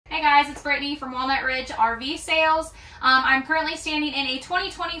guys, it's Brittany from Walnut Ridge RV Sales. I'm currently standing in a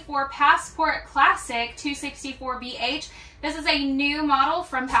 2024 Passport Classic 264BH. This is a new model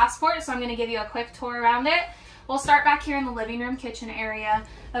from Passport, so I'm going to give you a quick tour around it. We'll start back here in the living room kitchen area.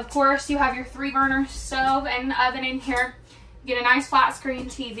 Of course, you have your 3-burner stove and oven in here. You get a nice flat screen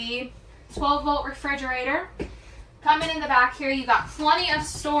TV, 12-volt refrigerator. Coming in the back here, you got plenty of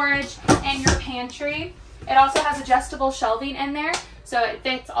storage in your pantry. It also has adjustable shelving in there, so it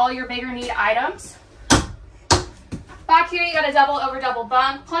fits all your bigger need items. Back here, you got a double over double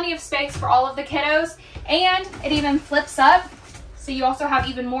bunk, plenty of space for all of the kiddos, and it even flips up, so you also have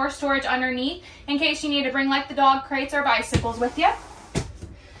even more storage underneath in case you need to bring like the dog crates or bicycles with you.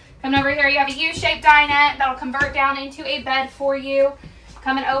 Coming over here, you have a U-shaped dinette that'll convert down into a bed for you.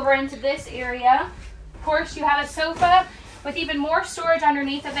 Coming over into this area, of course, you have a sofa with even more storage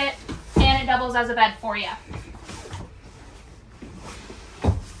underneath of it, and it doubles as a bed for you.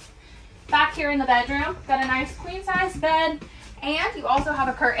 Back here in the bedroom, got a nice queen size bed, and you also have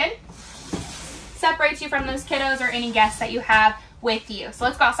a curtain. Separates you from those kiddos or any guests that you have with you. So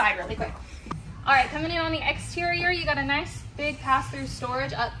let's go outside really quick. All right, coming in on the exterior, you got a nice big pass-through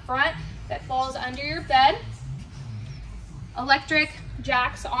storage up front that falls under your bed. Electric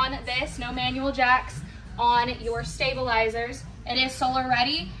jacks on this, no manual jacks on your stabilizers. It is solar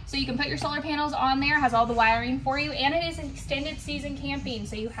ready, so you can put your solar panels on there, has all the wiring for you, and it is extended season camping,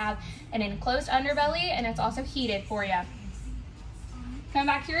 so you have an enclosed underbelly and it's also heated for you. Come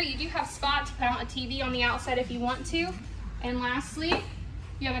back here, you do have spots to put out a TV on the outside if you want to. And lastly,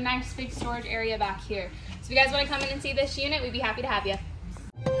 you have a nice big storage area back here. So if you guys want to come in and see this unit, we'd be happy to have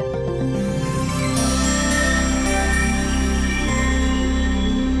you.